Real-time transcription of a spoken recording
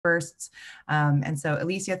bursts. And so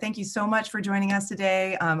Alicia, thank you so much for joining us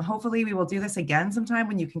today. Hopefully we will do this again sometime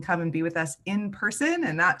when you can come and be with us in person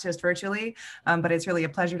and not just virtually, but it's really a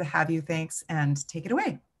pleasure to have you. Thanks, and take it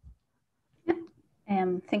away.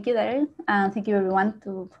 Thank you, Daryl, and thank you everyone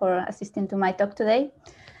for assisting to my talk today.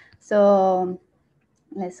 So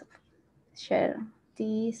let's share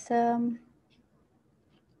this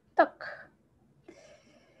talk.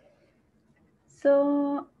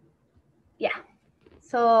 So yeah,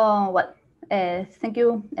 so well, thank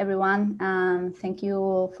you everyone, and thank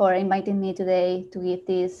you for inviting me today to give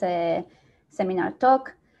this seminar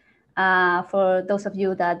talk. For those of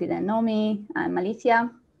you that didn't know me, I'm Alicia,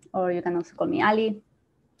 or you can also call me Ali.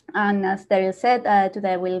 And as Daryl said,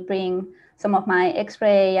 today I will bring some of my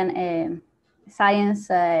X-ray and science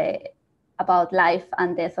about life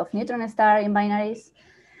and death of neutron star in binaries.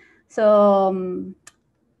 So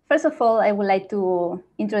first of all, I would like to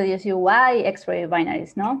introduce you why X-ray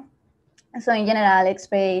binaries, no? So in general,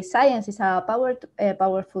 X-ray science is a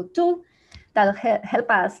powerful tool that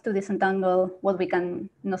help us to disentangle what we can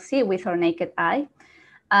not see with our naked eye.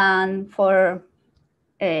 And for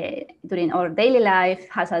during our daily life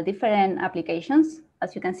has a different applications.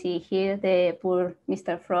 As you can see here, the poor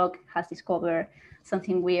Mr. Frog has discovered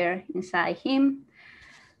something weird inside him.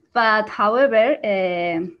 But however,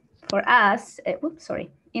 for us,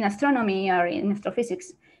 in astronomy or in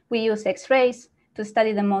astrophysics, we use X-rays to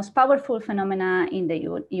study the most powerful phenomena in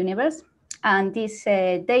the universe. And this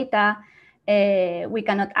data we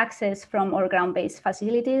cannot access from our ground-based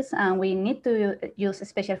facilities, and we need to use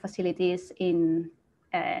special facilities in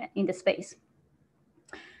the space.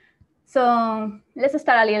 So let's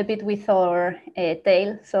start a little bit with our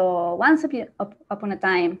tale. So once upon a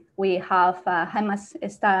time, we have high mass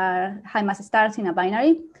stars in a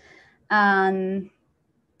binary, and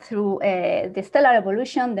through the stellar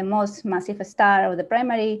evolution, the most massive star of the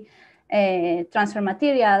primary transfer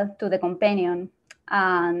material to the companion.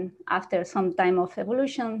 And after some time of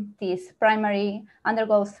evolution, this primary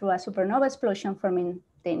undergoes through a supernova explosion, forming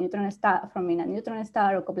a neutron star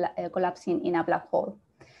or collapsing in a black hole.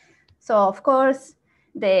 So of course,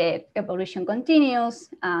 the evolution continues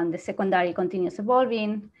and the secondary continues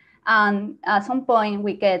evolving. And at some point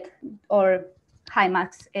we get our high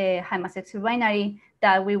mass X-ray binary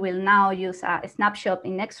that we will now use a snapshot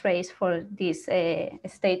in X-rays for this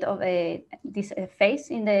state of this phase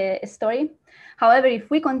in the story. However, if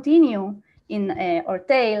we continue in our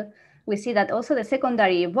tale, we see that also the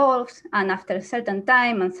secondary evolves, and after a certain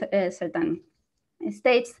time and certain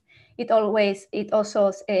states, it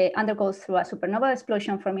also undergoes through a supernova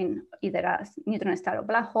explosion, forming either a neutron star or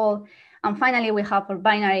black hole. And finally, we have our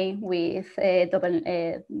binary with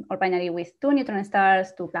two neutron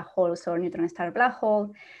stars, two black holes, or neutron star black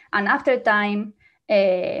hole. And after time,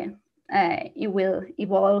 it will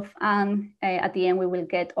evolve, and at the end, we will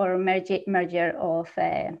get our merger of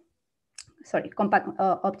compact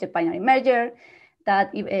object binary merger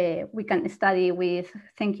that we can study with,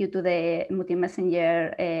 thank you to the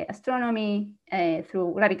multi-messenger astronomy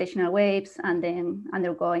through gravitational waves, and then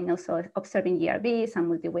undergoing also observing GRBs and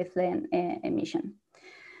multi-wavelength emission.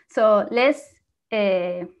 So let's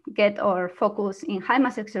get our focus in high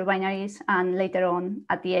mass X-ray binaries, and later on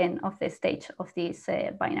at the end of the stage of this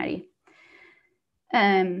binary.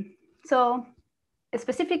 So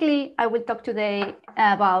specifically, I will talk today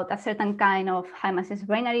about a certain kind of high mass X-ray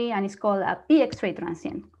binary, and it's called a BeXB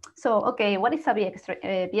transient. So, okay, what is a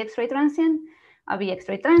BeXB transient? A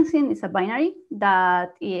BeXB transient is a binary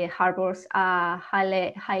that harbors a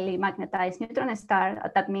highly magnetized neutron star.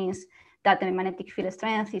 That means that the magnetic field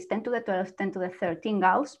strength is 10 to the 12, 10 to the 13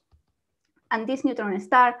 Gauss. And this neutron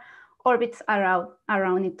star orbits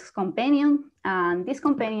around its companion. And this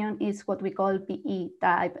companion is what we call BE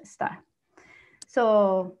type star.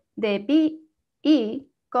 So the BE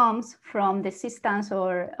comes from the distance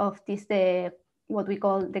of this, what we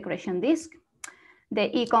call the accretion disk. The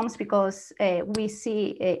E comes because we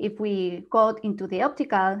see if we go into the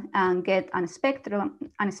optical and get a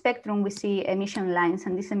spectrum, we see emission lines,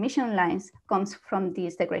 and these emission lines comes from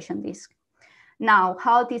this accretion disk. Now,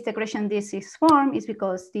 how this accretion disk is formed is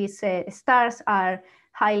because these stars are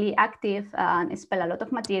highly active and expel a lot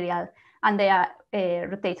of material, and they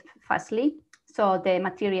rotate fastly. So the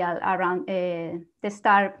material around the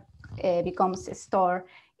star becomes stored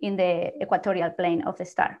in the equatorial plane of the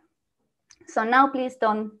star. So now please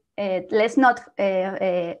let's not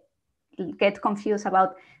get confused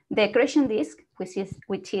about the accretion disk,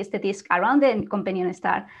 which is the disk around the companion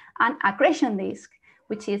star, and accretion disk,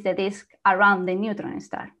 which is the disk around the neutron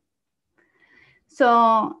star.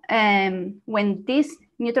 So when this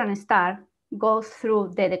neutron star goes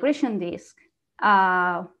through the accretion disk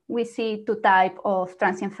we see two types of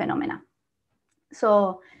transient phenomena.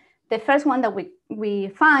 So the first one that we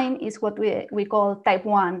find is what we call type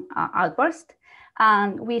 1 outburst.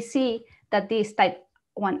 And we see that these type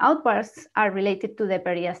 1 outbursts are related to the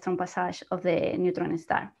periastron passage of the neutron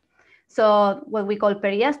star. So what we call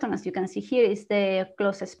periastron, as you can see here, is the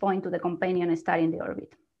closest point to the companion star in the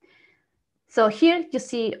orbit. So here you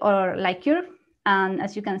see our light curve. And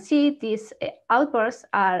as you can see, these outbursts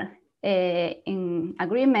are in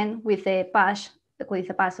agreement with the path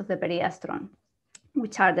of the periastron,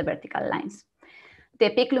 which are the vertical lines. The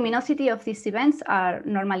peak luminosity of these events are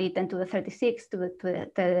normally 10 to the 36 to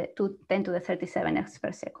 10 to the 37 x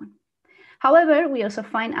per second. However, we also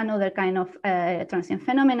find another kind of transient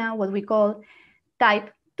phenomena, what we call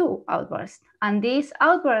type 2 outbursts. And these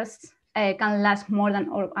outbursts can last more than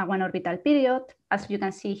one orbital period. As you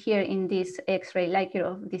can see here in this X-ray light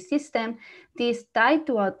curve of this system, these type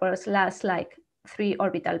 2 outbursts last like 3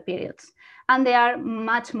 orbital periods. And they are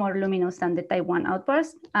much more luminous than the type 1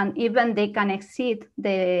 outburst, and even they can exceed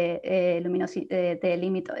the luminosity, the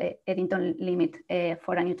limit, Eddington limit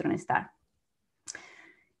for a neutron star.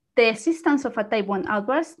 The existence of a type 1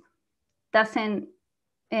 outburst doesn't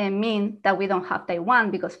mean that we don't have type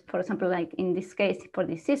 1, because, for example, like in this case, for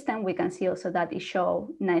this system, we can see also that it shows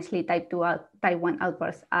nicely type 1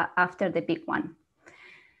 outbursts after the big one.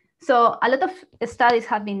 So a lot of studies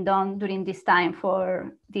have been done during this time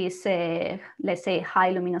for this, let's say,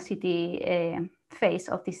 high luminosity phase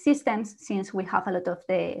of these systems, since we have a lot of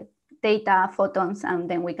the data, photons, and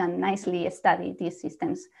then we can nicely study these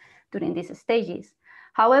systems during these stages.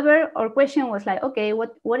 However, our question was like, okay,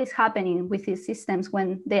 what is happening with these systems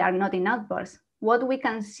when they are not in outbursts? What we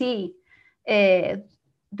can see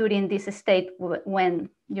during this state when,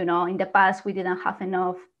 you know, in the past we didn't have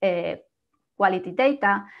enough quality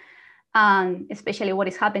data, and especially what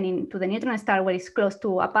is happening to the neutron star where it's close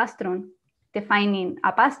to a pastron, defining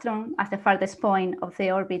a pastron as the farthest point of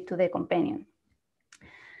the orbit to the companion.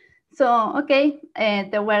 So, okay,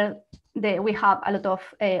 we have a lot of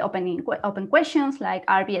open questions, like,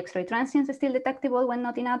 are X-ray transients still detectable when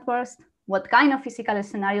not in outburst? What kind of physical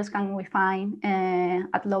scenarios can we find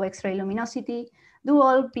at low X-ray luminosity? Do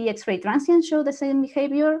all X-ray transients show the same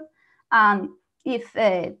behavior? And if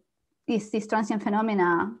is this transient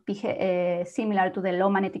phenomena similar to the low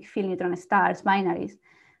magnetic field neutron stars binaries?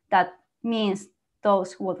 That means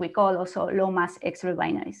those what we call also low mass X-ray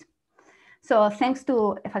binaries. So thanks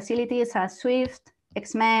to facilities as Swift,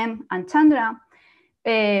 XMEM, and Chandra,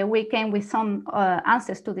 we came with some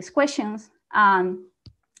answers to these questions. And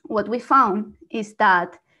what we found is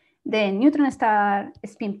that the neutron star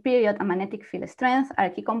spin period and magnetic field strength are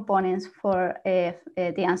key components for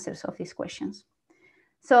the answers of these questions.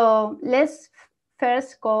 So let's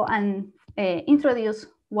first go and introduce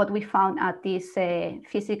what we found at this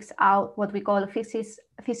physics out, what we call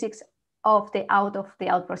physics of the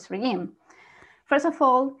outburst regime. First of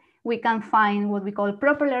all, we can find what we call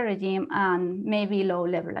propeller regime and maybe low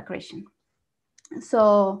level accretion.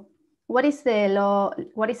 So what is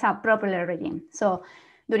a propeller regime? So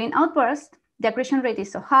during outburst, the accretion rate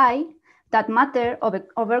is so high that matter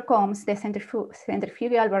overcomes the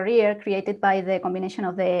centrifugal barrier created by the combination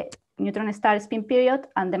of the neutron star spin period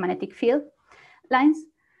and the magnetic field lines.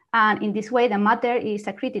 And in this way, the matter is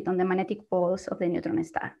accreted on the magnetic poles of the neutron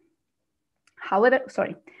star. However,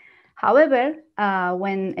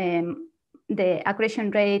 when the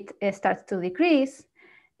accretion rate starts to decrease,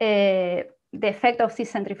 the effect of this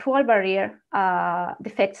centrifugal barrier, the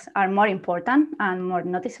effects are more important and more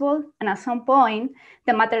noticeable. And at some point,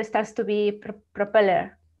 the matter starts to be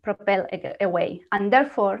propelled away. And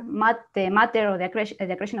therefore, the matter or the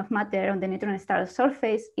accretion of matter on the neutron star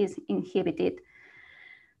surface is inhibited.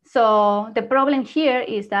 So the problem here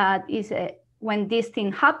is that when this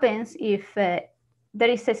thing happens, if there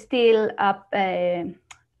is still a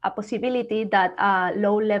possibility that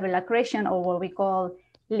low level accretion, or what we call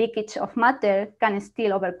leakage of matter, can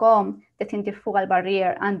still overcome the centrifugal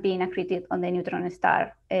barrier and being accreted on the neutron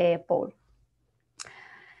star pole.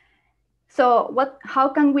 So how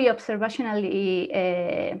can we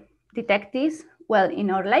observationally detect this? Well, in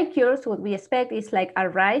our light curves, what we expect is like a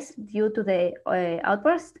rise due to the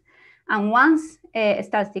outburst. And once it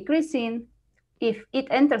starts decreasing, if it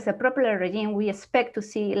enters the propeller regime, we expect to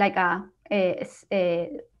see like the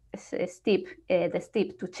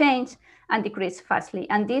steep to change and decrease fastly.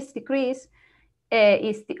 And this decrease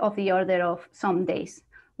is of the order of some days,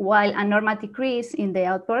 while a normal decrease in the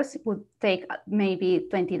outburst would take maybe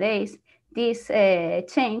 20 days. This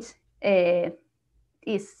change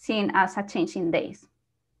is seen as a change in days.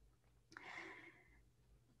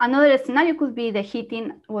 Another scenario could be the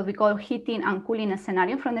heating, what we call heating and cooling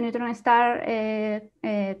scenario from the neutron star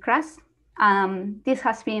crust. This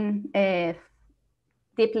has been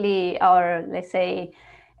deeply, or let's say,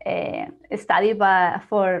 studied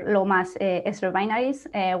for low mass Astro binaries,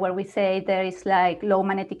 where we say there is like low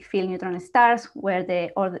magnetic field neutron stars, where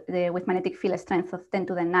with magnetic field strength of 10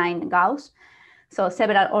 to the 9 Gauss, so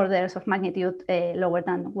several orders of magnitude lower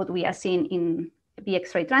than what we are seeing in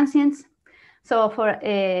BeXB transients. So for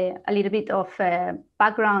a little bit of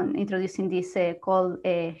background, introducing this called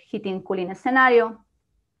heating cooling scenario,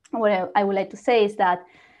 what I would like to say is that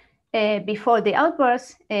before the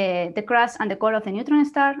outburst, the crust and the core of the neutron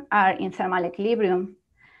star are in thermal equilibrium.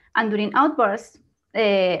 And during outburst,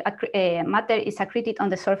 matter is accreted on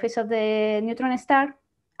the surface of the neutron star.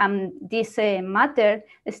 And this matter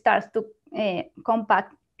starts to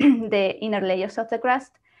compact the inner layers of the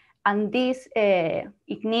crust. And this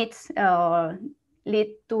ignites or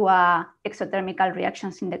lead to exothermical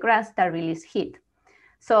reactions in the crust that release heat.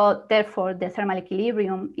 So therefore, the thermal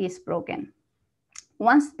equilibrium is broken.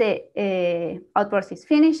 Once the outburst is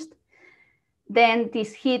finished, then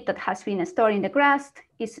this heat that has been stored in the crust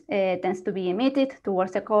tends to be emitted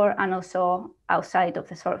towards the core and also outside of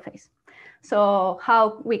the surface. So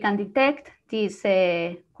how we can detect this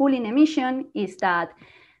cooling emission is that,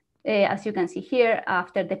 as you can see here,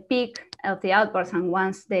 after the peak of the outburst and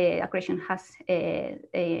once the accretion has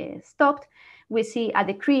stopped, we see a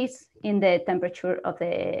decrease in the temperature of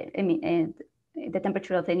the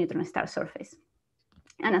neutron star surface.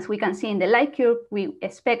 And as we can see in the light curve, we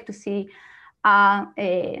expect to see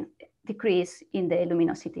a decrease in the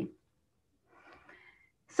luminosity.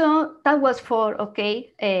 So that was for,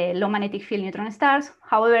 low magnetic field neutron stars.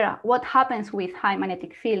 However, what happens with high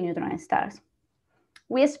magnetic field neutron stars?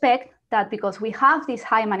 We expect that because we have these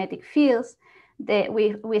high magnetic fields,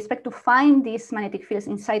 we expect to find these magnetic fields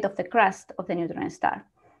inside of the crust of the neutron star.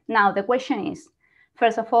 Now, the question is,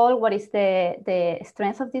 first of all, what is the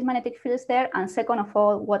strength of these magnetic fields there? And second of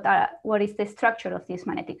all, what is the structure of these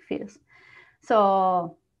magnetic fields?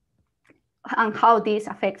 So, and how this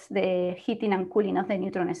affects the heating and cooling of the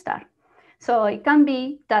neutron star. So it can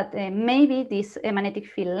be that maybe these magnetic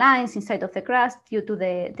field lines inside of the crust, due to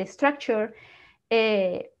the structure,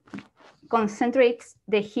 concentrates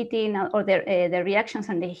the heating or the reactions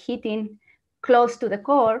and the heating close to the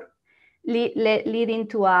core, leading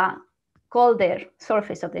to a colder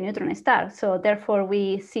surface of the neutron star. So therefore,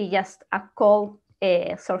 we see just a cold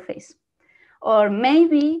surface. Or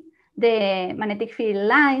maybe the magnetic field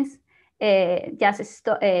lines just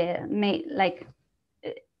store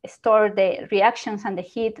the reactions and the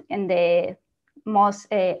heat in the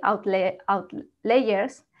most out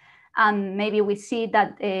layers. And maybe we see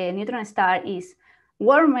that a neutron star is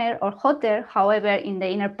warmer or hotter. However, in the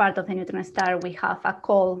inner part of the neutron star, we have a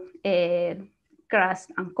cold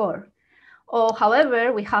crust and core. Or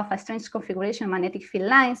however, we have a strange configuration of magnetic field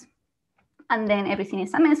lines, and then everything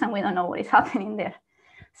is a mess and we don't know what is happening there.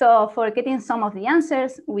 So for getting some of the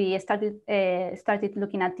answers, we started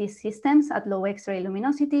looking at these systems at low X-ray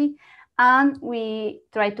luminosity, and we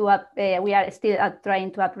are still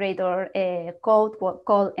trying to upgrade our code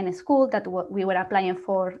called in school that we were applying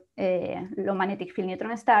for low magnetic field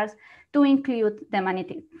neutron stars to include the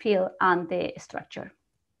magnetic field and the structure.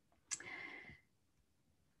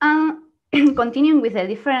 Continuing with the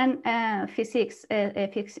different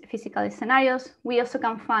physical scenarios, we also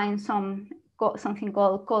can find something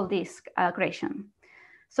called cold disk accretion.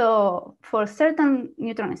 So for certain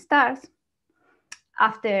neutron stars,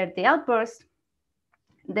 after the outburst,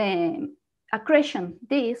 the accretion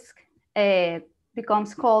disk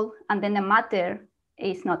becomes cold, and then the matter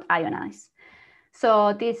is not ionized.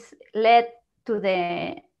 So this led to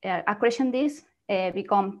the accretion disk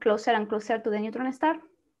become closer and closer to the neutron star.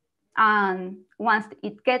 And once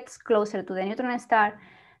it gets closer to the neutron star,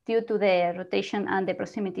 due to the rotation and the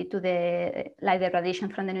proximity to the light radiation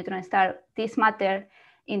from the neutron star, this matter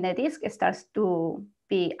in the disk starts to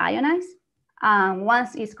be ionized. And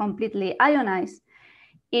once it's completely ionized,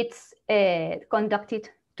 it's conducted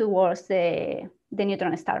towards the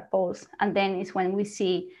neutron star poles. And then is when we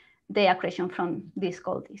see the accretion from this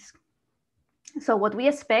cold disk. So what we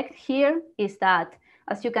expect here is that,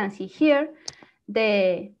 as you can see here,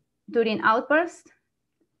 during outburst,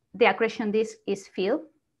 the accretion disk is filled.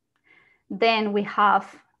 Then we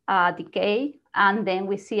have a decay, and then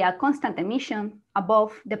we see a constant emission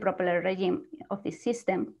above the propeller regime of this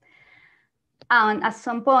system. And at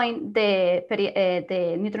some point, the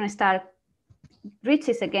neutron star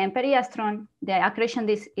reaches again periastron, the accretion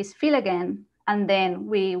disk is filled again, and then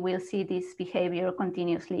we will see this behavior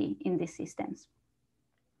continuously in these systems.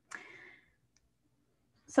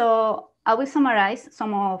 So I will summarize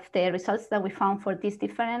some of the results that we found for these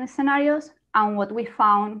different scenarios and what we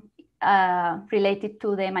found related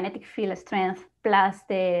to the magnetic field strength plus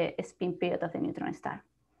the spin period of the neutron star.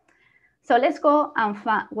 So let's go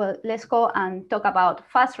and talk about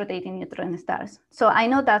fast rotating neutron stars. So I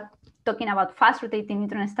know that talking about fast rotating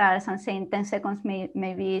neutron stars and saying 10 seconds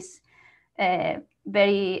maybe is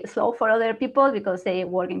very slow for other people because they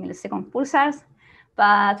work in millisecond pulsars.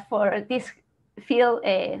 But for this field,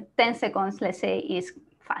 10 seconds, let's say, is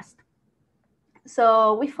fast.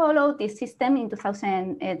 So we followed this system in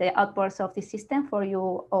 2000, the outbursts of this system for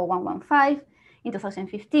U0115 in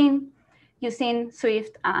 2015 using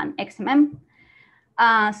Swift and XMM.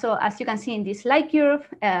 So as you can see in this light curve,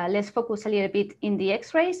 let's focus a little bit in the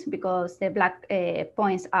X-rays because the black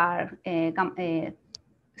points are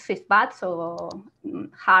Swift band, so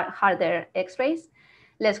harder X-rays.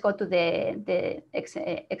 Let's go to the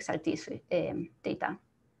XRT data.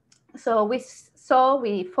 So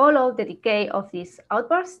we follow the decay of this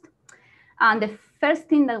outburst. And the first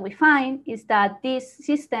thing that we find is that this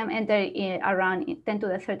system entered around 10 to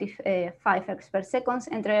the 35 X per second,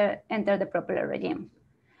 enter the propeller regime.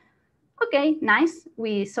 Okay, nice.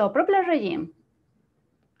 We saw propeller regime.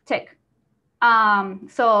 Check.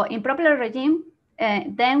 So in propeller regime,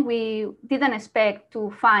 then we didn't expect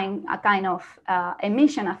to find a kind of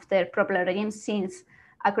emission after propeller regime since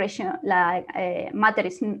accretion, like matter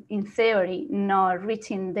is in theory not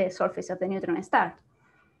reaching the surface of the neutron star.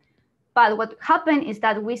 But what happened is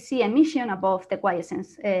that we see emission above the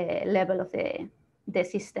quiescence level of the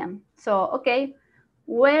system. So, okay,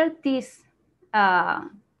 where this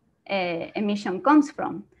emission comes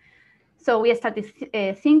from? So we started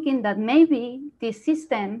thinking that maybe this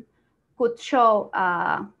system could show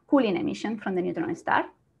cooling emission from the neutron star.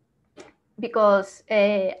 Because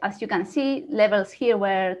as you can see, levels here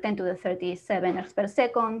were 10 to the 37 X per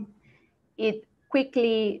second. It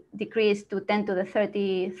quickly decreased to 10 to the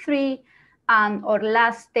 33. And our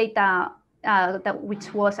last data,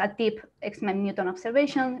 which was a deep XMM Newton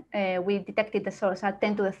observation, we detected the source at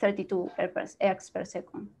 10 to the 32 X per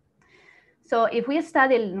second. So if we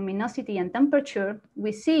study luminosity and temperature,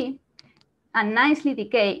 we see a nicely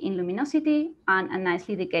decay in luminosity and a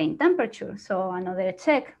nicely decay in temperature. So another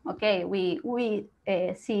check, okay, we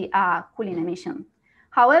see a cooling emission.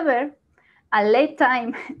 However, a late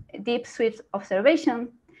time deep Swift observation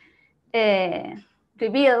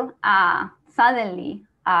revealed suddenly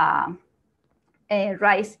a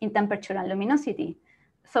rise in temperature and luminosity.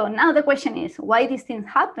 So now the question is, why these things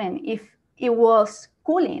happen if it was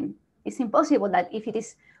cooling? It's impossible that if it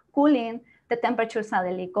is cooling, the temperature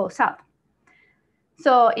suddenly goes up.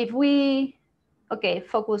 So if we,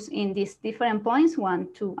 focus in these different points, 1,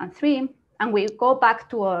 2, and 3, and we go back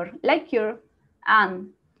to our light curve and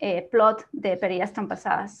plot the periastron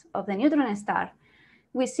passage of the neutron star,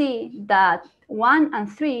 we see that 1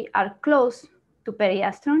 and 3 are close to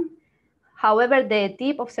periastron. However, the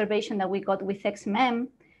deep observation that we got with XMM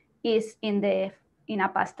is in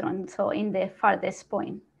apastron, so in the farthest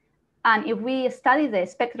point. And if we study the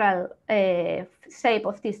spectral shape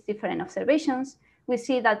of these different observations, we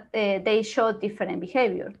see that they show different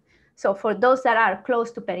behavior. So for those that are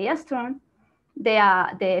close to periastron,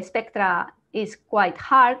 the spectra is quite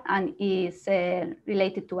hard and is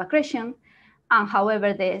related to accretion. And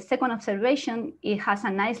however, the second observation, it has a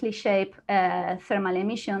nicely shaped thermal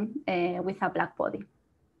emission with a black body.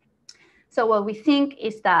 So what we think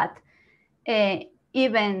is that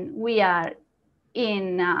even we are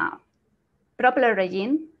in propeller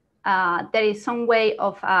regime, there is some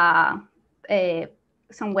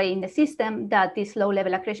way in the system that this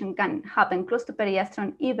low-level accretion can happen close to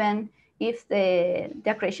periastron, even if the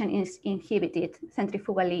accretion is inhibited,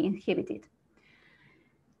 centrifugally inhibited.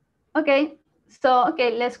 Okay, so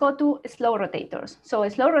let's go to slow rotators. So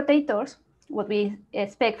slow rotators, what we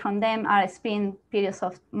expect from them are spin periods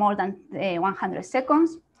of more than 100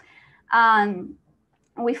 seconds. And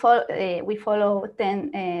we follow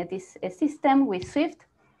then this system with Swift.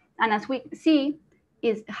 And as we see,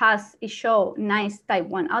 it shows nice type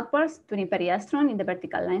 1 outbursts during periastron in the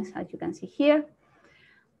vertical lines, as you can see here.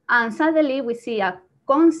 And suddenly we see a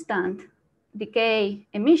constant decay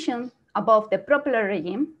emission above the propeller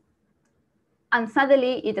regime. And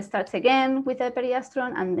suddenly it starts again with the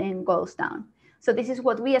periastron and then goes down. So this is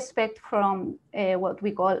what we expect from what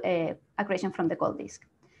we call accretion from the cold disk.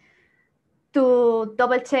 To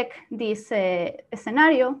double check this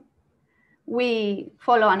scenario, we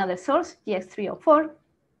follow another source, GX304,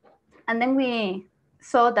 and then we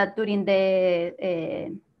saw that during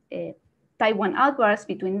the type 1 outbursts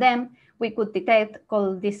between them, we could detect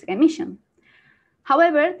cold disk emission.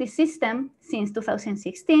 However, the system since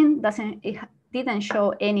 2016 didn't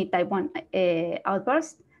show any type 1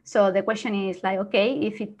 outburst. So the question is like, okay,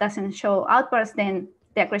 if it doesn't show outburst, then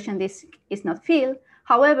the accretion disk is not filled.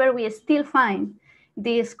 However, we still find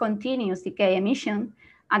this continuous decay emission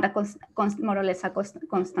at a more or less a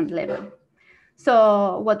constant level.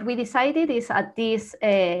 So what we decided is at this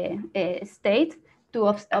state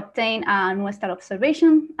to obtain a Northwestern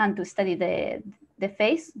observation and to study the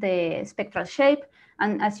phase, the spectral shape.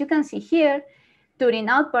 And as you can see here, during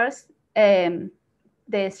outbursts, the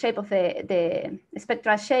shape of the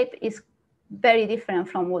spectral shape is very different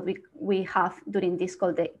from what we have during this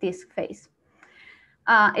called the disk phase.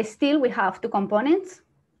 Still, we have two components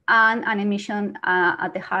and an emission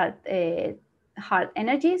at the hard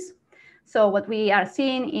energies. So what we are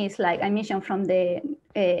seeing is like emission from the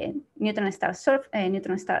neutron-star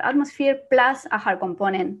atmosphere plus a hard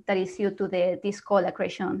component that is due to this cold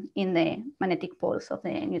accretion in the magnetic poles of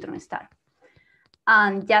the neutron star.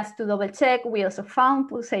 And just to double check, we also found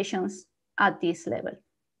pulsations at this level.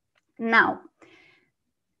 Now,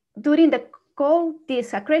 during the cold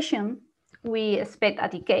disk accretion, we expect a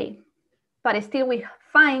decay, but still we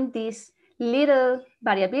find this little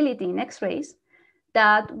variability in X-rays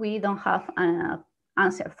that we don't have an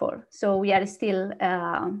answer for. So we are still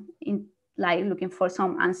looking for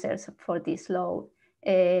some answers for this low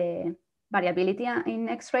variability in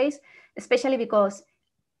X-rays, especially because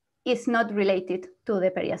it's not related to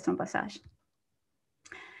the periastron passage.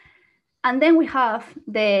 And then we have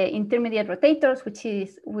the intermediate rotators,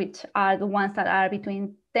 which are the ones that are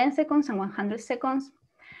between 10 seconds and 100 seconds.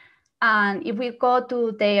 And if we go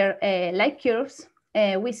to their light curves,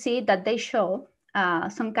 we see that they show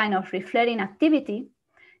some kind of reflecting activity,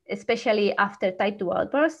 especially after type 2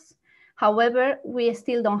 outbursts. However, we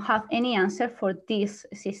still don't have any answer for these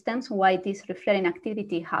systems, why this reflecting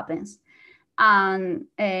activity happens. And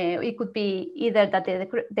it could be either that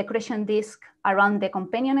the accretion disk around the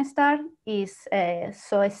companion star is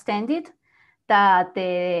so extended that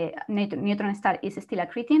the neutron star is still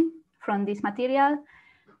accreting from this material.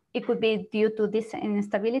 It could be due to these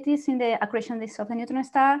instabilities in the accretion disk of the neutron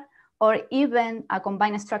star, or even a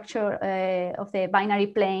combined structure of the binary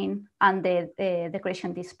plane and the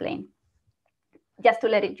accretion disk plane. Just to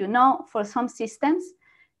let you know, for some systems,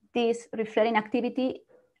 this reflecting activity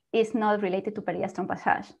is not related to periastron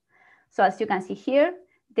passage. So as you can see here,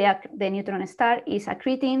 the neutron star is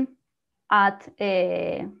accreting at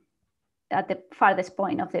the farthest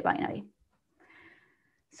point of the binary.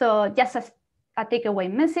 So just as a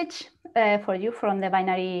takeaway message for you from the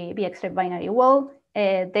BeXB binary wall,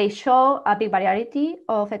 they show a big variety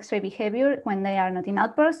of X-ray behavior when they are not in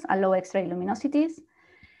outbursts and low X-ray luminosities.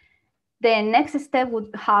 The next step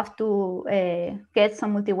would have to get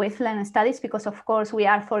some multi-wavelength studies because, of course, we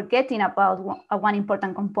are forgetting about one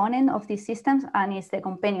important component of these systems, and it's the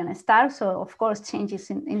companion star. So, of course,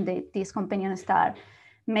 changes in this companion star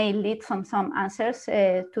may lead from some answers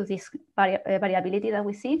to this variability that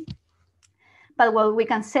we see. But what we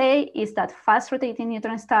can say is that fast rotating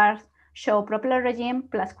neutron stars show propeller regime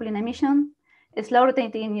plus cooling emission. Slow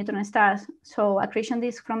rotating neutron stars show accretion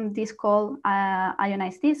disk from this called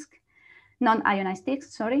ionized disk. Non-ionized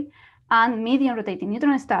disks, sorry, and medium rotating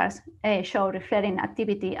neutron stars show reflecting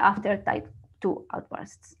activity after type 2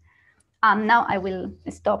 outbursts. Now I will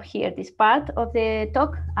stop here this part of the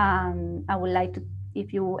talk, and I would like to,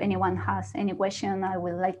 if anyone has any question, I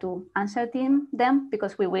would like to answer them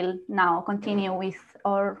because we will now continue with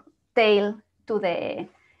our tail to the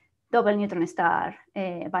double neutron star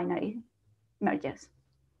binary mergers.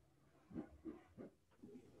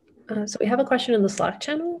 So we have a question in the Slack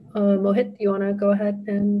channel. Mohit, do you want to go ahead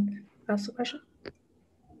and ask the question?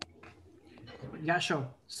 Yeah, sure.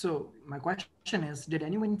 So my question is, did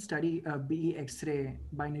anyone study BE X-ray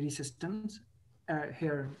binary systems?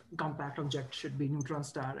 Here, compact object should be neutron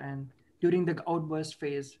star, and during the outburst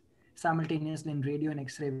phase, simultaneously in radio and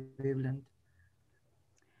X-ray wavelength.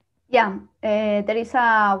 Yeah, there is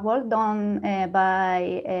a work done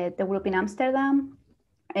by the group in Amsterdam,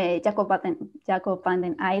 Jacob van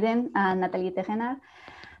den Eyden and Nathalie Tegenaar.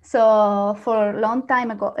 So for a long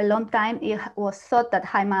time, it was thought that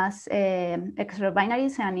high mass X-ray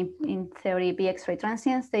binaries and in theory BeXB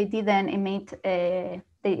transients, they didn't emit, they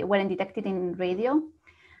weren't detected in radio.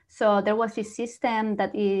 So there was this system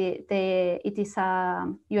that it is a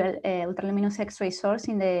ultraluminous X-ray source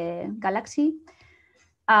in the galaxy.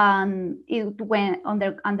 It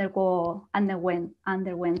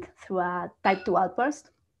underwent through a type 2 outburst.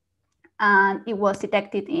 And it was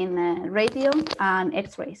detected in radio and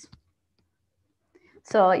X-rays.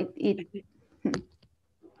 So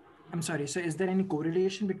I'm sorry. So is there any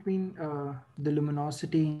correlation between the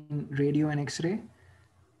luminosity in radio and X-ray?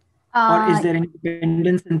 Or is there any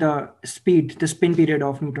dependence in the speed, the spin period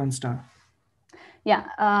of neutron star?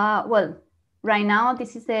 Yeah, well, right now,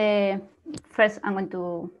 this is the first, I'm going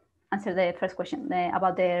to answer the first question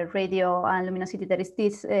about the radio and luminosity. There is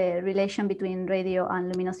this relation between radio and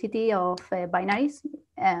luminosity of binaries.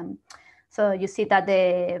 So you see that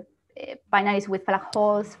the binaries with black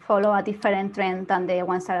holes follow a different trend than the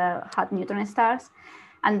ones that had neutron stars.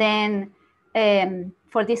 And then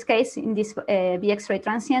for this case, in this BeXray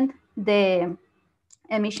transient, the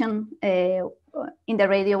emission in the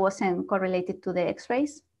radio wasn't correlated to the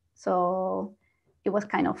X-rays. So it was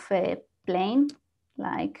kind of plain,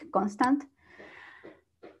 like constant.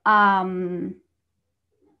 And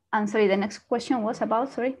sorry, the next question was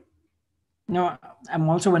about, sorry? No, I'm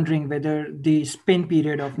also wondering whether the spin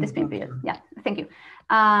period of the spin period. Yeah, thank you.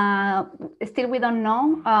 Still, we don't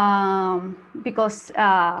know because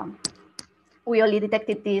we only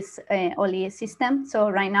detected this only system. So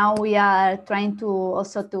right now we are trying to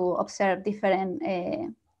also to observe different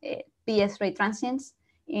BeXray transients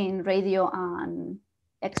in radio and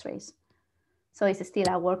X-rays. So it's still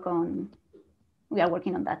a work on. We are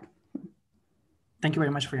working on that. Thank you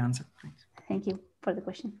very much for your answer. Thanks. Thank you for the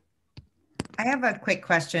question. I have a quick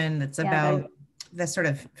question that's about the sort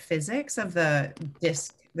of physics of the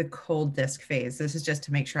disk, the cold disk phase. This is just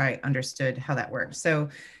to make sure I understood how that works. So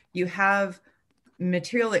you have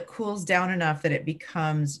material that cools down enough that it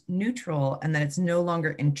becomes neutral and then it's no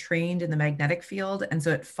longer entrained in the magnetic field. And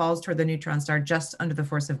so it falls toward the neutron star just under the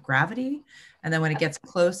force of gravity. And then when it gets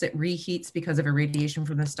close, it reheats because of irradiation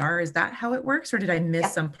from the star. Is that how it works? Or did I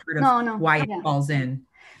miss some part of why it falls in?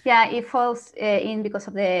 Yeah, it falls in because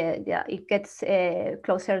of it gets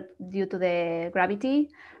closer due to the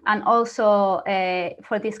gravity. And also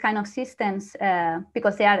for this kind of systems,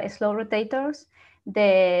 because they are slow rotators,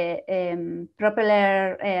 the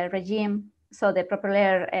propeller regime, so the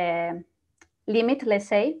propeller limit, let's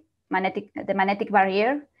say, the magnetic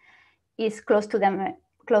barrier is closer to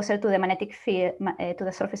the magnetic field, to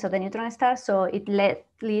the surface of the neutron star. So it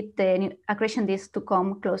lead the accretion disk to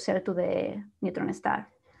come closer to the neutron star.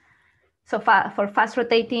 So for fast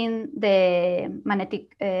rotating, the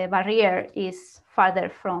magnetic barrier is farther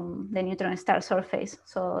from the neutron star surface.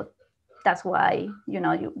 So that's why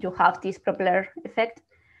you have this propeller effect.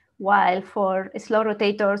 While for slow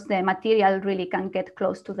rotators, the material really can get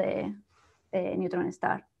close to the neutron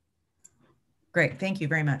star. Great, thank you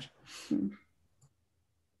very much.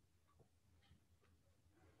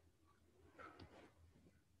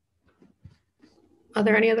 Are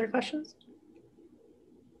there any other questions?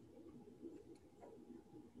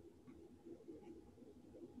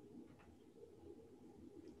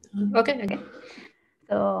 Okay.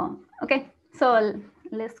 So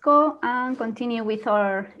let's go and continue with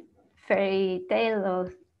our fairy tale.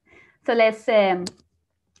 So let's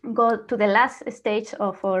go to the last stage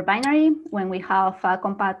of our binary when we have a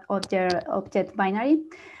compact object binary.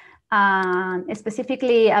 And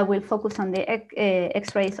specifically, I will focus on the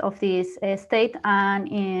X-rays of this state,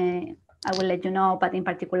 and I will let you know, but in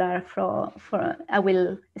particular, I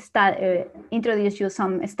will introduce you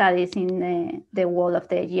some studies in the world of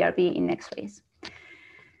the GRB in X-rays.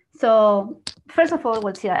 So first of all,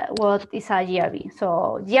 what is a GRB?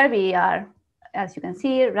 So GRB are, as you can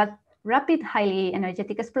see, rapid, highly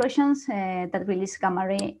energetic explosions that release gamma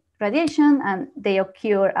ray radiation, and they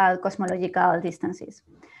occur at cosmological distances.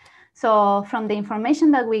 So from the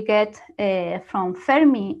information that we get from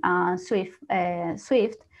Fermi and Swift,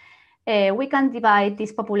 we can divide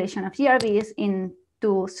this population of GRBs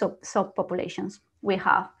into subpopulations. We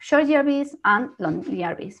have short GRBs and long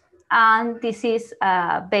GRBs. And this is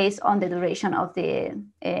based on the duration of the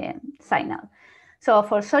signal. So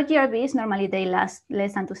for short GRBs, normally they last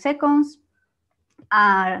less than 2 seconds,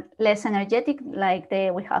 are less energetic, like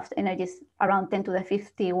we have energies around 10 to the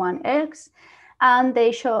 51 ergs, and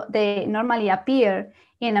they normally appear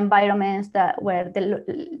in environments where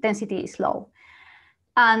the density is low.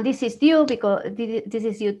 And this is due to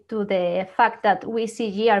the fact that we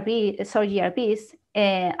see short GRBs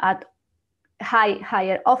at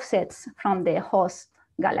higher offsets from the host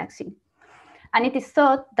galaxy. And it is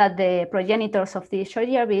thought that the progenitors of these short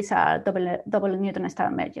GRBs are double neutron star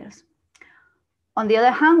mergers. On the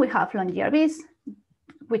other hand, we have long GRBs,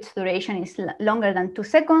 which duration is longer than 2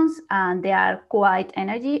 seconds, and they are quite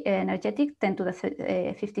energetic, 10 to the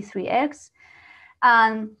 53 ergs.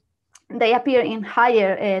 And they appear in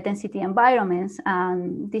higher density environments.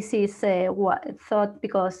 And this is thought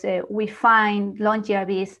because we find long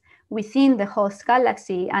GRBs within the host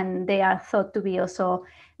galaxy, and they are thought to be also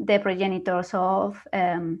the progenitors of,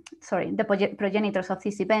 the progenitors of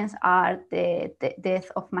these events are the death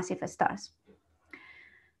of massive stars.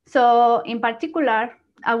 So in particular,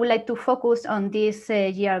 I would like to focus on this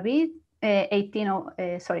GRB 18,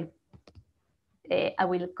 I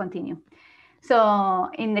will continue. So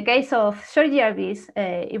in the case of short GRBs,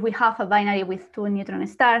 if we have a binary with 2 neutron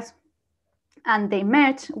stars and they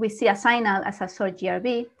merge, we see a signal as a short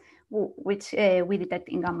GRB, which we detect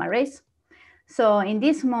in gamma rays. So in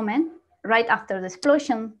this moment, right after the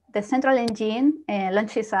explosion, the central engine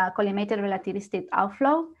launches a collimated relativistic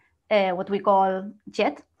outflow, what we call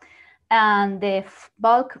jet. And the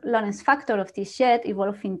bulk Lorentz factor of this jet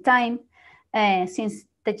evolves in time since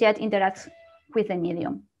the jet interacts with the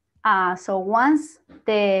medium. So once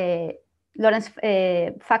the Lorentz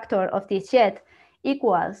factor of this jet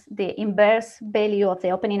equals the inverse value of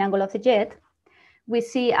the opening angle of the jet, we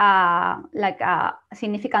see like a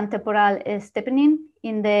significant temporal steepening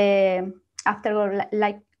in the afterglow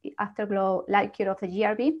light curve of the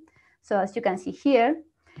GRB. So as you can see here,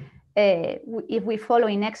 if we follow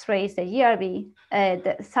in X-rays the GRB,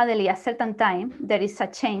 suddenly at a certain time, there is a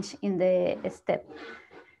change in the step.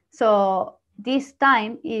 So this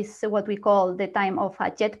time is what we call the time of a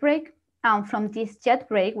jet break. And from this jet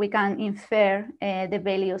break, we can infer the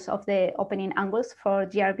values of the opening angles for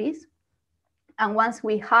GRBs. And once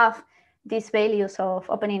we have these values of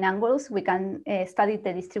opening angles, we can study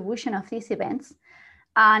the distribution of these events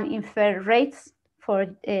and infer rates for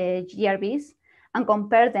GRBs and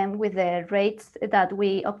compare them with the rates that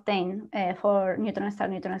we obtain for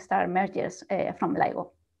neutron-star mergers from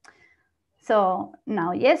LIGO. So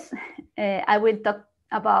now, yes, I will talk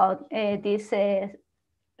about this,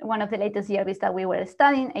 one of the latest GRBs that we were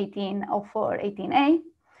studying, 1804, 18A,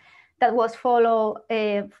 that was followed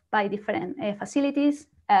by different facilities,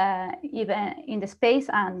 even in the space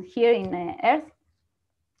and here in Earth.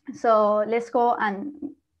 So let's go and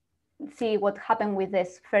see what happened with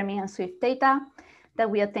this Fermi and Swift data that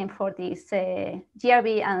we obtained for this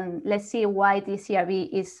GRB, and let's see why this GRB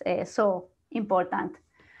is so important.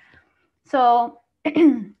 So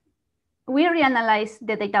we reanalyzed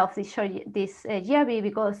the data of this GRB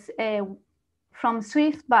because from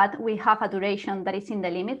Swift, but we have a duration that is in the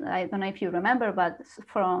limit. I don't know if you remember, but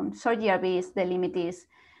from short GRBs, the limit is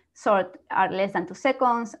short are less than 2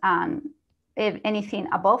 seconds, and if anything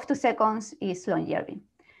above 2 seconds is long GRB.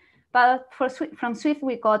 But from Swift,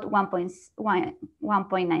 we got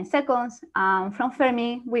 1.9 seconds, and from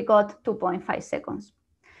Fermi, we got 2.5 seconds.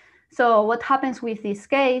 So what happens with this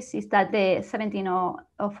case is that the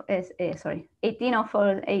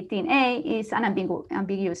 1804, 18A is an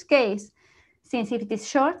ambiguous case, since if it is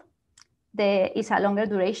short, there is a longer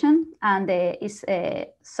duration and is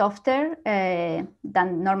softer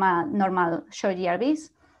than normal short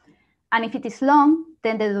GRBs. And if it is long,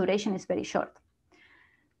 then the duration is very short.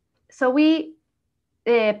 So we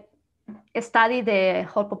study the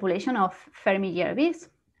whole population of Fermi GRBs,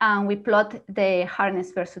 and we plot the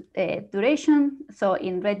hardness versus duration. So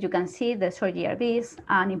in red, you can see the short GRBs,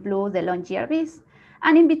 and in blue, the long GRBs.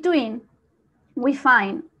 And in between, we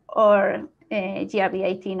find our GRB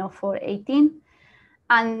 1804-18.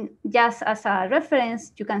 And just as a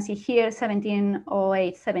reference, you can see here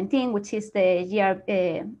 1708-17, which is the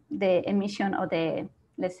emission of the,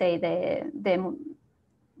 let's say, the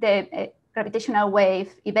gravitational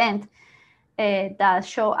wave event that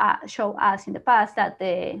show us in the past that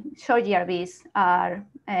the short GRBs are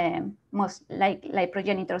most like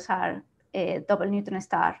progenitors are double neutron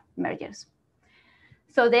star mergers.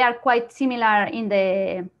 So they are quite similar in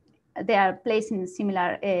they are placed in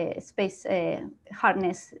similar space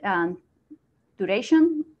hardness and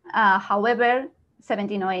duration. However,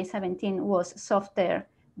 1708-17 was softer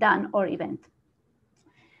than our event.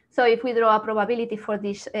 So if we draw a probability for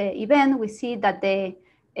this event, we see that the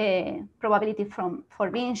probability for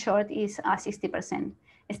being short is 60%.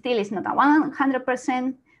 Still, it's not a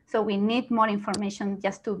 100%. So we need more information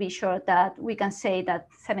just to be sure that we can say that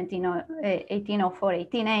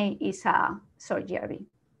 1804-18A is a short GRB.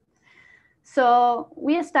 So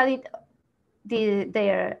we studied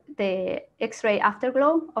the X-ray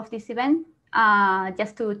afterglow of this event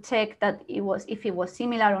just to check that if it was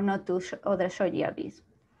similar or not to other short GRBs.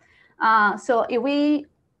 So if we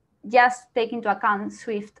just take into account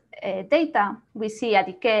Swift data, we see a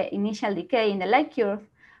initial decay in the light curve.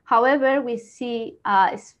 However, we see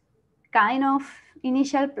a kind of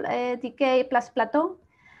initial decay plus plateau.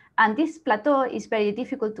 And this plateau is very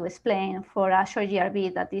difficult to explain for a short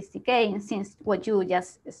GRB that is decaying, since what you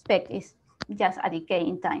just expect is just a decay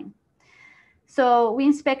in time. So we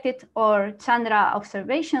inspected our Chandra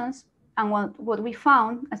observations, and what we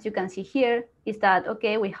found, as you can see here, is that,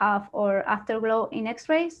 okay, we have our afterglow in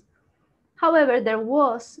X-rays. However, there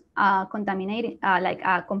was a contaminating, like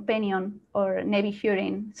a companion or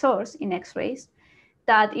nebufurin source in X-rays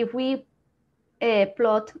that if we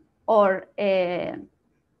plot our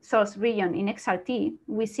source region in XRT,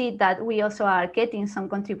 we see that we also are getting some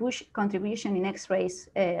contribution in X-rays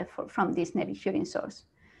from this nebufurin source.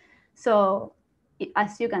 So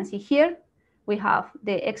as you can see here, we have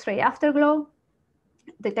the X-ray afterglow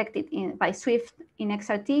detected by SWIFT in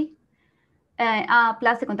XRT,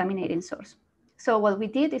 plus the contaminating source. So what we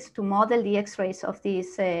did is to model the X-rays of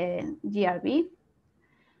this GRB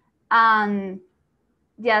and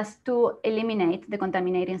just to eliminate the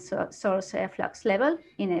contaminating source flux level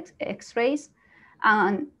in X-rays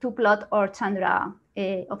and to plot our Chandra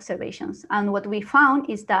observations. And what we found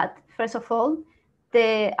is that, first of all,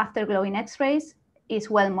 the afterglow in X-rays is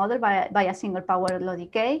well modeled by a single power law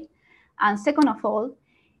decay. And second of all,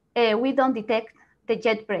 we don't detect the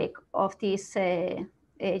jet break of this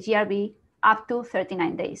GRB up to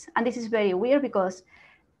 39 days. And this is very weird because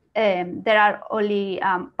there are only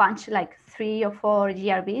bunch like 3 or 4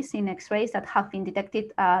 GRBs in X-rays that have been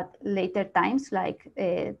detected at later times, like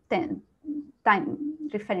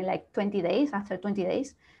referring like 20 days, after 20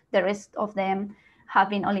 days. The rest of them have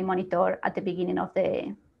been only monitored at the beginning of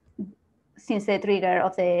since the trigger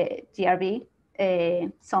of the GRB,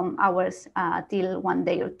 some hours till 1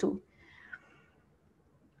 day or 2.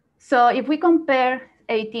 So if we compare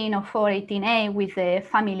 1804, 18A with the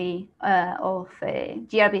family of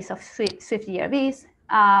GRBs of Swift GRBs,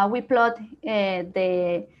 we plot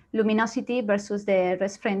the luminosity versus the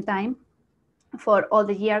rest frame time for all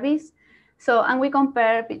the GRBs. So, and we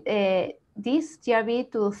compare this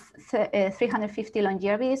GRB to 350 long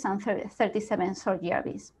GRBs and 37 short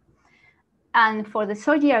GRBs. And for the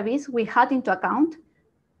short GRBs, we had into account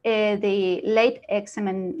the late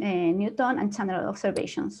XM Newton and Chandra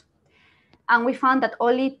observations. And we found that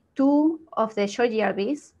only 2 of the short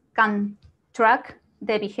GRBs can track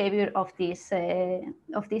the behavior of this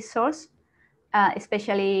source,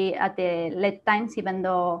 especially at the late times, even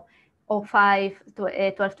though 05 to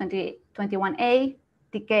 1221A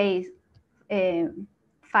decays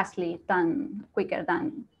fastly, quicker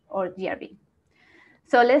than our GRB.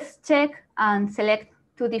 So let's check and select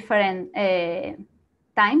 2 different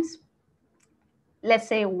times. Let's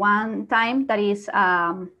say one time that is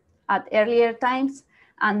at earlier times,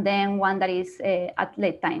 and then one that is at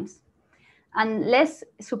late times. And let's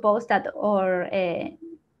suppose that our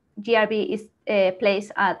GRB is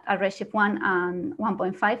placed at a redshift 1 and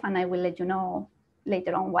 1.5, and I will let you know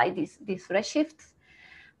later on why these redshifts.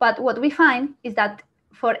 But what we find is that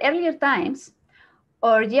for earlier times,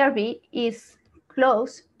 our GRB is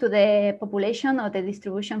close to the population or the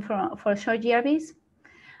distribution for short GRBs.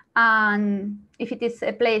 And if it is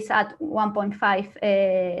placed at 1.5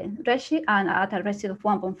 redshift and at a redshift of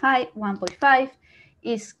 1.5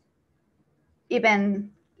 is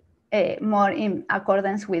even more in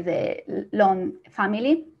accordance with the long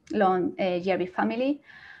GRB family.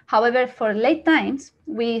 However, for late times,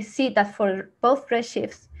 we see that for both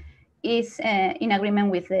redshifts is in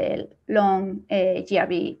agreement with the long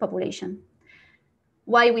GRB population.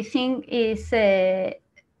 Why we think is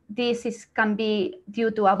this can be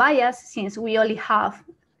due to a bias, since we only have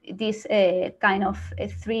this kind of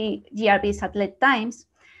 3 GRBs at late times.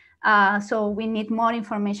 So we need more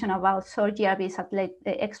information about short GRBs at late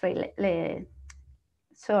X-ray,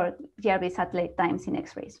 short GRBs at late times in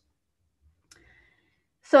X-rays.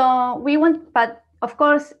 So we want, but of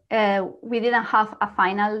course, we didn't have a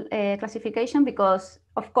final classification because,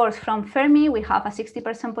 of course, from Fermi, we have a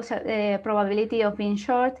 60% probability of being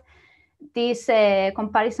short. This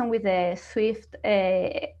comparison with the Swift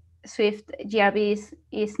GRBs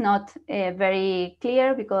is not very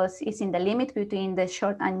clear because it's in the limit between the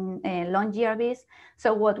short and long GRBs.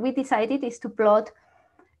 So what we decided is to plot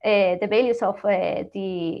the values of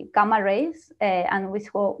the gamma rays and with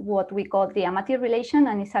what we call the amateur relation,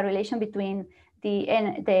 and it's a relation between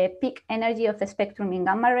the peak energy of the spectrum in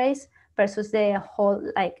gamma rays versus the whole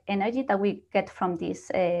energy that we get from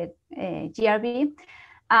this GRB.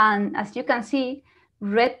 And as you can see,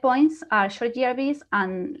 red points are short GRBs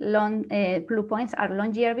and blue points are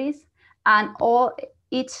long GRBs, and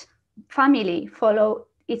each family follow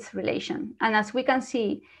its relation. And as we can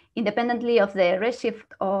see, independently of the redshift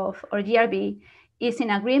of our GRB, is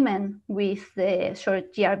in agreement with the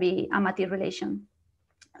short GRB amateur relation.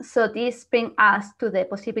 So this brings us to the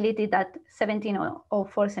possibility that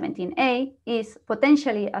 1704, 17A is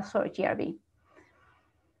potentially a short GRB.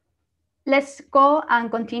 let's go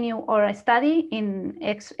and continue our study in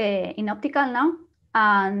optical now.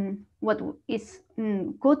 And what is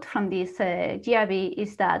good from this GRB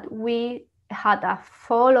is that we had a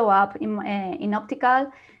follow-up in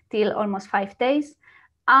optical till almost 5 days,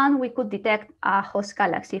 and we could detect a host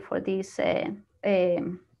galaxy for this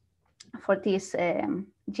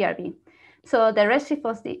GRB. So the redshift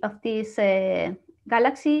of this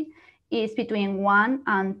galaxy is between 1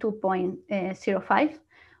 and 2.05.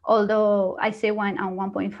 Although I say 1 and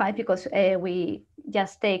 1.5 because we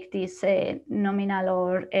just take this nominal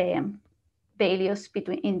or values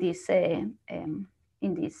between in this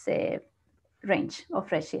range of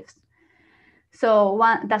redshifts. So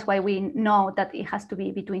that's why we know that it has to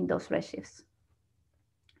be between those redshifts.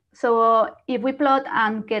 So if we plot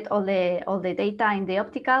and get all the data in the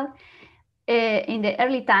optical, in the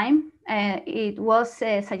early time, it was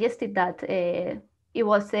suggested that it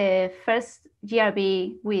was the first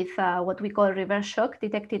GRB with what we call reverse shock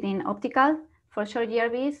detected in optical for short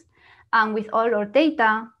GRBs. And with all our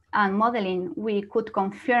data and modeling, we could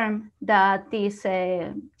confirm that this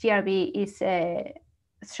GRB is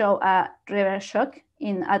show a reverse shock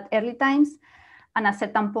at early times. And at a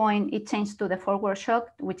certain point, it changed to the forward shock,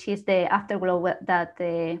 which is the afterglow that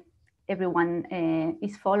everyone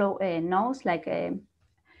knows.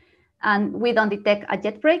 And we don't detect a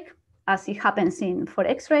jet break, as it happens for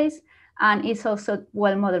X-rays, and it's also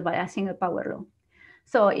well modeled by a single power law.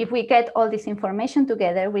 So if we get all this information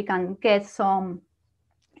together, we can get some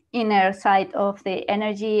inner side of the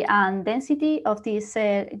energy and density of this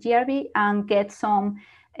GRB and get some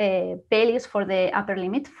values for the upper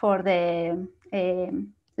limit, for the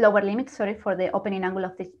lower limit, sorry, for the opening angle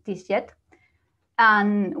of this jet.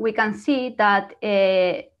 And we can see that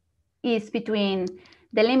is between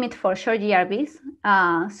the limit for short GRBs.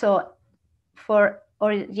 So for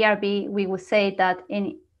our GRB, we would say that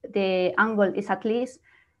the angle is at least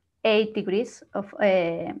 8 degrees.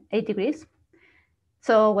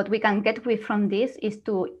 So what we can get from this is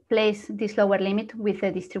to place this lower limit with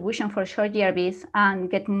the distribution for short GRBs and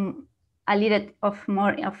get a little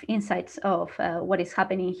more of insights of what is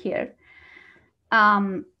happening here.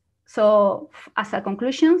 So as a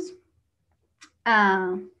conclusions,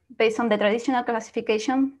 based on the traditional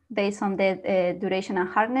classification, based on the duration and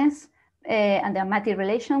hardness and the Matic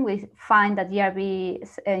relation, we find that GRB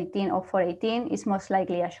 18 or 418 is most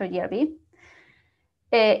likely a short GRB.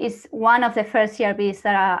 It's one of the first GRBs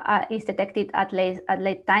that is detected at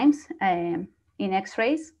late times in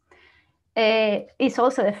X-rays. It's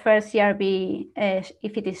also the first GRB,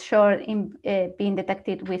 if it is short, in being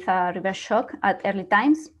detected with a reverse shock at early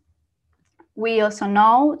times. We also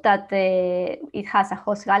know that it has a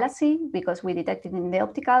host galaxy because we detected in the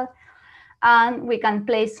optical, and we can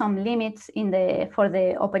place some limits for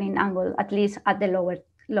the opening angle, at least at the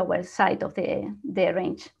lower side of the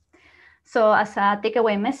range. So as a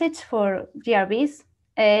takeaway message for GRBs,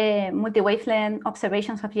 multi-wavelength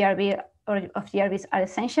observations of GRBs are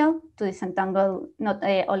essential to disentangle not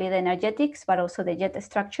only the energetics, but also the jet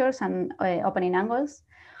structures and opening angles.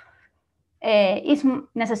 It's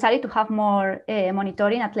necessary to have more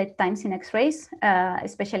monitoring at late times in X-rays,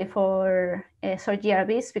 especially for short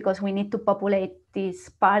GRBs, because we need to populate this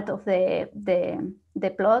part of the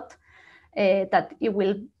plot that it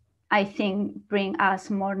will, I think, bring us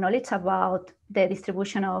more knowledge about the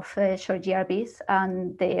distribution of short GRBs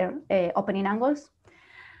and their opening angles.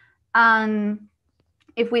 And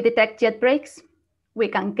if we detect jet breaks, we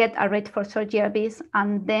can get a rate for short GRBs,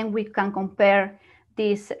 and then we can compare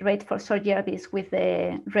this rate for short GRBs with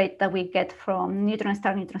the rate that we get from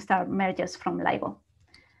neutron-star mergers from LIGO.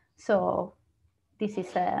 So this is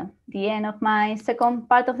the end of my second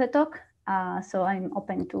part of the talk. So I'm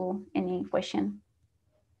open to any question.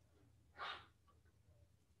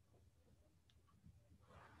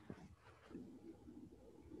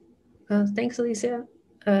 Thanks, Alicia.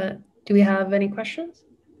 Do we have any questions?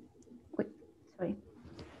 Wait, sorry.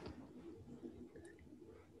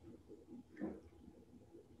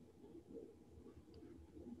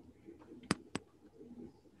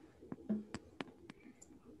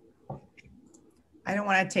 I don't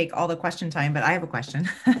want to take all the question time, but I have a question.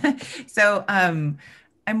 So I'm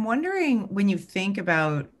wondering, when you think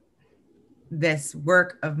about this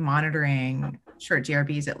work of monitoring short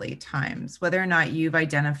GRBs at late times, whether or not you've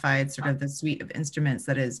identified sort of the suite of instruments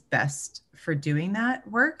that is best for doing that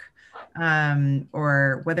work,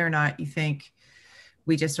 or whether or not you think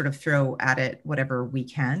we just sort of throw at it whatever we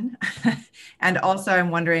can. And also I'm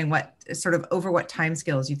wondering what sort of over what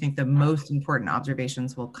timescales you think the most important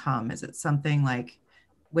observations will come. Is it something like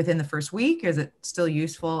within the first week? Is it still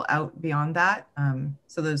useful out beyond that?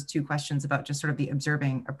 So those two questions about just sort of the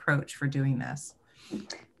observing approach for doing this.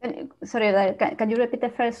 Sorry, can you repeat the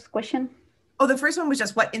first question? Oh, the first one was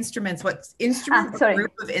just what instruments or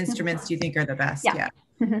group of instruments do you think are the best? Yeah.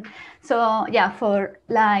 So yeah, for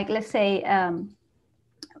like, let's say,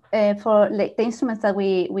 for the instruments that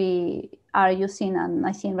we are using and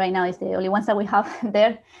I think right now is the only ones that we have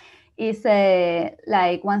there is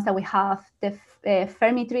like ones that we have the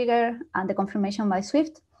Fermi trigger and the confirmation by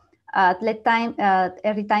Swift. Every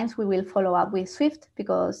times we will follow up with Swift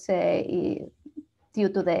because due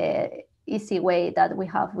to the easy way that we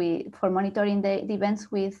have for monitoring the events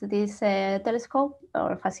with this telescope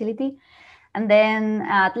or facility. And then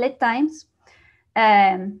at late times,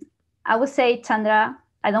 I would say Chandra,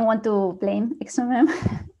 I don't want to blame XMM,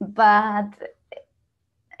 but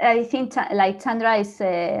I think like Chandra is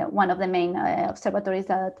one of the main observatories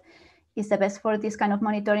that is the best for this kind of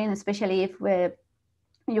monitoring, especially if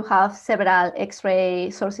you have several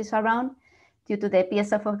X-ray sources around. Due to the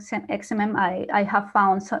PS of XMM, I have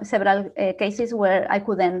found several cases where I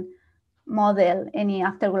couldn't model any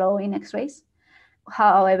afterglow in X-rays.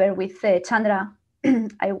 However, with Chandra,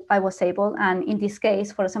 I was able, and in this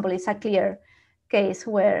case, for example, it's a clear case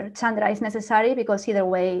where Chandra is necessary because either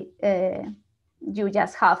way, you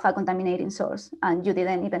just have a contaminating source and you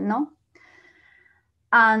didn't even know.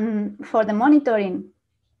 And for the monitoring,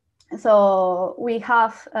 so we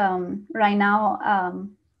have right now,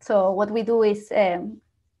 so what we do is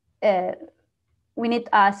we need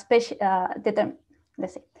a special,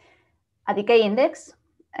 let's say, a decay index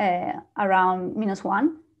around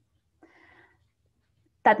 -1.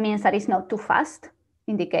 That means that it's not too fast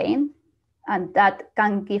in decaying. And that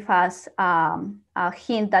can give us a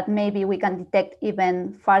hint that maybe we can detect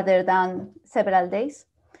even farther than several days.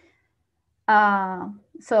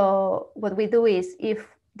 So what we do is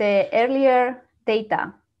if the earlier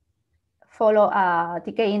data follow a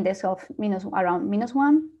decay index of around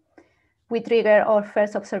 -1, we trigger our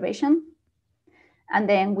first observation, and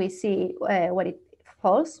then we see where it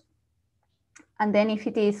falls. And then if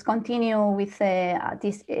it is continue with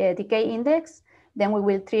this decay index, then we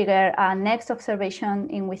will trigger a next observation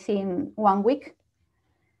within 1 week,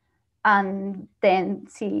 and then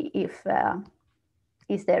see if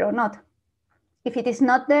it's there or not. If it is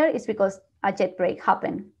not there, it's because a jet break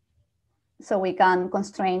happened. So we can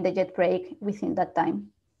constrain the jet break within that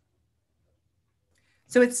time.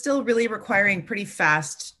 So it's still really requiring pretty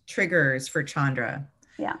fast triggers for Chandra.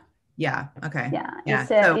 Yeah. Yeah. Okay. Yeah.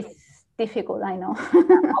 It's difficult, I know.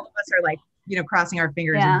 All of us are like, crossing our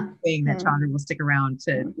fingers and saying that Chandra will stick around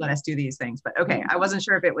to let us do these things. But okay, I wasn't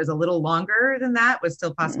sure if it was a little longer than that was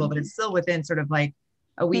still possible, but it's still within sort of like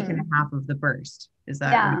a week and a half of the burst. Is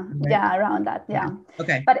that right? Yeah, around that. Yeah.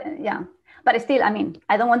 Okay. But still, I mean,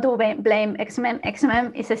 I don't want to blame XMM.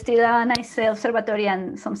 XMM is still a nice observatory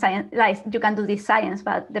and some science, like you can do this science,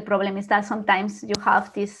 but the problem is that sometimes you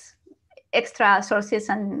have these extra sources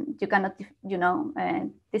and you cannot,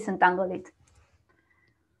 disentangle it.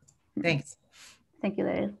 Thanks. Thank you,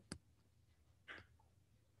 Daryl.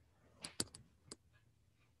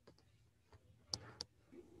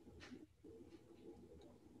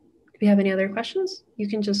 If you have any other questions, you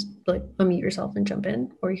can just like unmute yourself and jump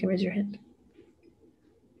in, or you can raise your hand.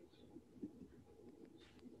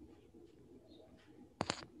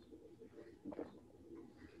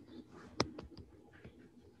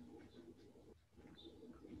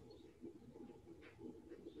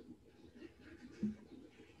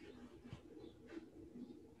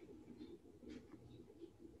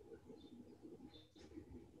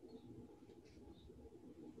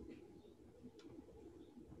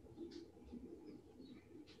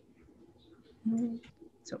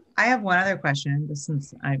 So I have one other question, just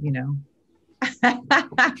since I've, because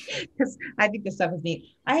I think this stuff is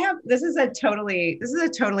neat. This is a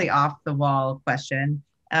totally off the wall question.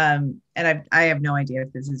 And I have no idea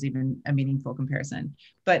if this is even a meaningful comparison,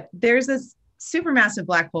 but there's this supermassive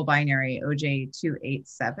black hole binary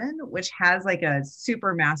OJ287, which has like a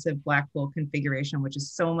supermassive black hole configuration, which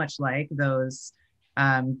is so much like those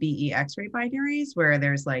BE X-ray binaries, where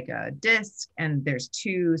there's like a disk and there's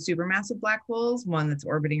two supermassive black holes, one that's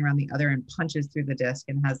orbiting around the other and punches through the disk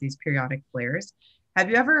and has these periodic flares. Have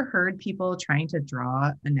you ever heard people trying to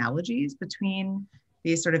draw analogies between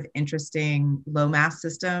these sort of interesting low mass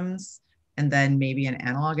systems and then maybe an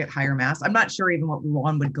analog at higher mass? I'm not sure even what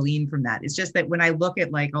one would glean from that. It's just that when I look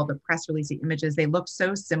at like all the press release images, they look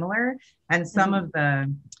so similar. And some of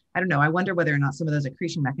the, I don't know, I wonder whether or not some of those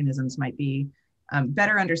accretion mechanisms might be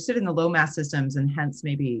better understood in the low mass systems and hence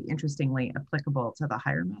maybe interestingly applicable to the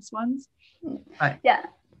higher mass ones. But yeah,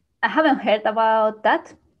 I haven't heard about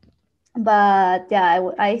that, But yeah,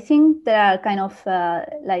 I think there are kind of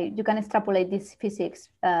like you can extrapolate this physics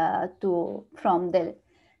from the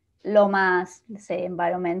low mass, let's say,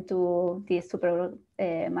 environment to these super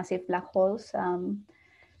massive black holes.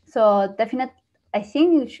 So definitely, I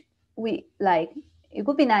think we like it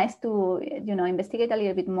would be nice to investigate a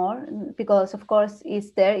little bit more, because of course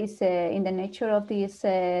is in the nature of these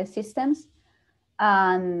systems,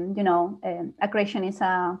 and accretion is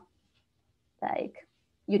a like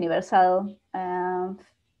universal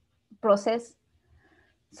process.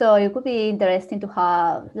 So it could be interesting to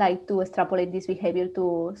have to extrapolate this behavior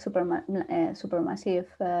to supermassive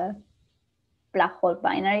black hole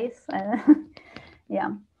binaries.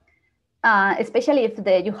 Yeah. Especially if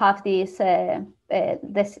you have this,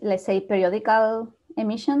 let's say, periodical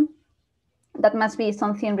emission, that must be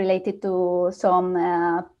something related to some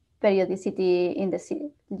periodicity in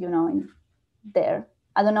the in there.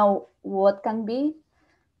 I don't know what can be,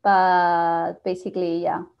 but basically,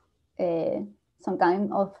 yeah, some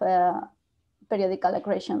kind of periodical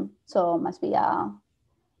accretion. So must be I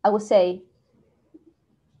would say,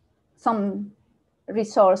 some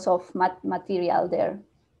resource of material there,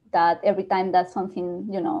 that every time that something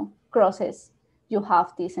crosses, you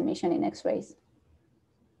have this emission in X-rays.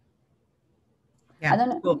 Yeah, I don't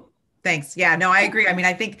know. cool. Thanks. Yeah, no, I agree. I mean,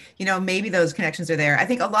 I think, maybe those connections are there. I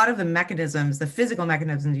think a lot of the mechanisms, the physical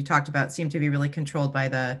mechanisms you talked about, seem to be really controlled by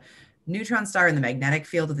the neutron star and the magnetic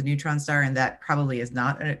field of the neutron star. And that probably is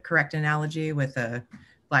not a correct analogy with a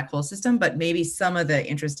black hole system, but maybe some of the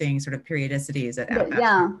interesting sort of periodicities at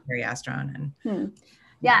Astron. And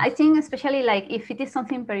yeah, I think especially like if it is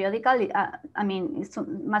something periodical, I mean, it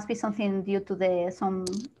must be something due to some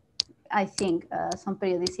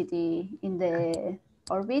periodicity in the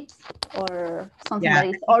orbit, or something that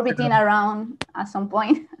is orbiting around at some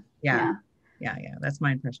point. Yeah. That's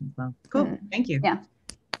my impression as well. Cool. Thank you. Yeah.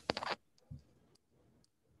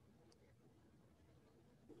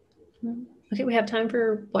 Okay, we have time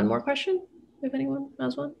for one more question, if anyone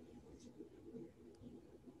has one.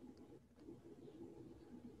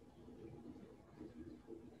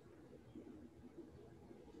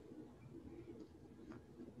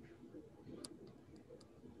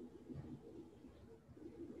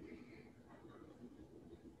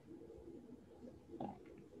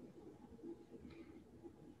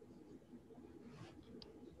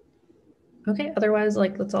 Okay, otherwise,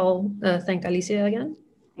 let's all thank Alicia again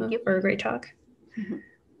for a great talk.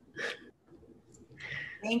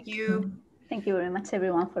 Thank you. Thank you very much,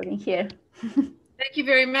 everyone, for being here. Thank you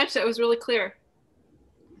very much. That was really clear.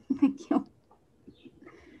 Thank you.